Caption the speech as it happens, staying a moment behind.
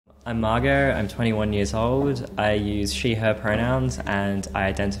I'm Margot, I'm 21 years old, I use she, her pronouns, and I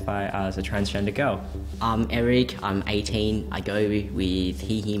identify as a transgender girl. I'm Erik, I'm 18, I go with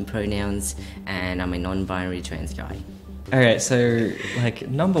he, him pronouns, and I'm a non-binary trans guy. Okay, so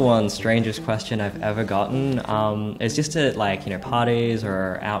number one strangest question I've ever gotten is just at parties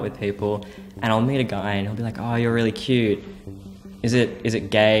or out with people, and I'll meet a guy and he'll be like, "Oh, you're really cute. Is it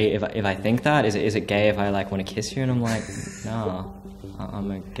gay if I think that? Is it gay if I want to kiss you?" And I'm like, "Nah,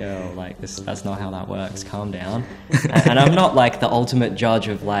 I'm a girl. That's not how that works. Calm down." And I'm not the ultimate judge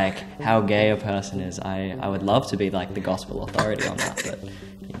of how gay a person is. I would love to be the gospel authority on that, but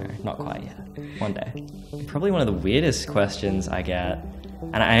not quite yet. One day. Probably one of the weirdest questions I get,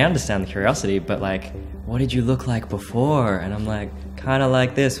 and I understand the curiosity, but what did you look like before? And I'm kind of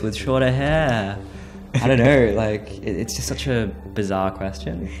like this with shorter hair. I don't know, it's just such a bizarre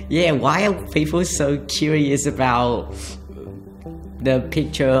question. Yeah, why are people so curious about the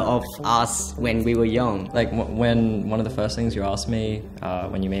picture of us when we were young? When one of the first things you ask me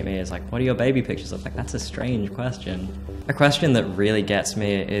when you meet me is what do your baby pictures look like? That's a strange question. A question that really gets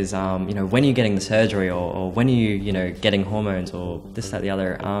me is, when are you getting the surgery, or when are you, getting hormones, or this, that, the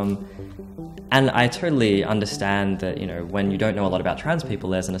other. And I totally understand that, when you don't know a lot about trans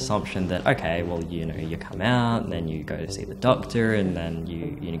people, there's an assumption that, okay, well, you come out, and then you go to see the doctor, and then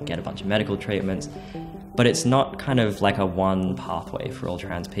you get a bunch of medical treatments. But it's not kind of like a one pathway for all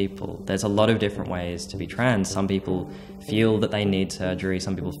trans people. There's a lot of different ways to be trans. Some people feel that they need surgery,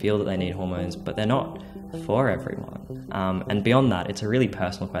 some people feel that they need hormones, but they're not for everyone. And beyond that, it's a really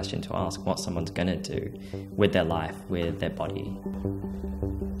personal question to ask what someone's gonna do with their life, with their body.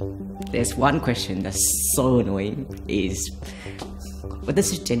 There's one question that's so annoying, is what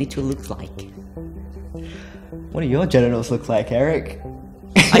does your genital look like? What do your genitals look like, Erik?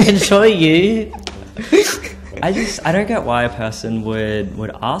 I can show you. I don't get why a person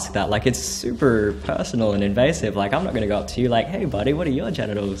would ask that. It's super personal and invasive. I'm not gonna go up to you hey buddy, what do your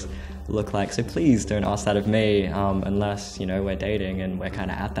genitals look like? So please don't ask that of me, unless, we're dating and we're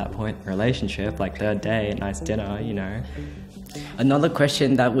kind of at that point in the relationship, third date, nice dinner, Another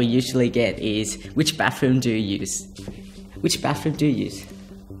question that we usually get is, which bathroom do you use? Which bathroom do you use?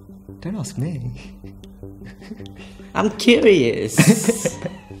 Don't ask me. I'm curious.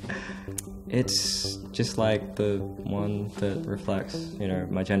 It's just the one that reflects,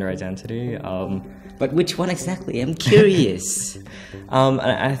 my gender identity. But which one exactly? I'm curious. And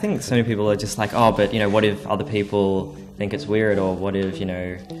I think so many people are just oh, but what if other people think it's weird, or what if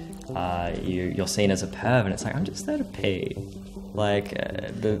you're seen as a perv? And it's I'm just there to pee.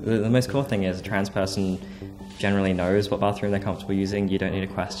 The most cool thing is a trans person generally knows what bathroom they're comfortable using. You don't need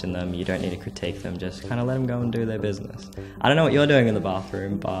to question them, you don't need to critique them, just kind of let them go and do their business. I don't know what you're doing in the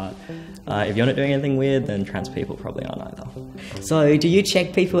bathroom, but if you're not doing anything weird, then trans people probably aren't either. So do you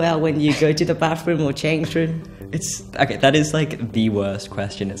check people out when you go to the bathroom or change room? That is the worst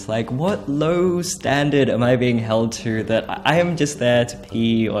question. It's what low standard am I being held to that I am just there to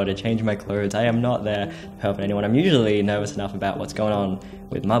pee or to change my clothes? I am not there to help anyone. I'm usually nervous enough about what's going on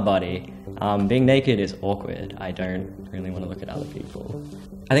with my body. Being naked is awkward. I don't really want to look at other people.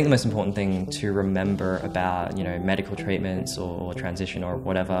 I think the most important thing to remember about, medical treatments or transition or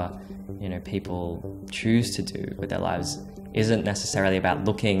whatever, people choose to do with their lives isn't necessarily about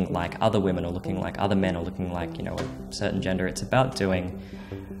looking like other women or looking like other men or looking like, a certain gender. It's about doing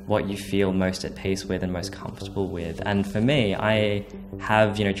what you feel most at peace with and most comfortable with. And for me, I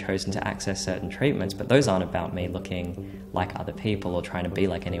have, chosen to access certain treatments, but those aren't about me looking like other people or trying to be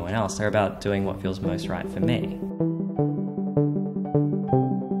like anyone else. They're about doing what feels most right for me.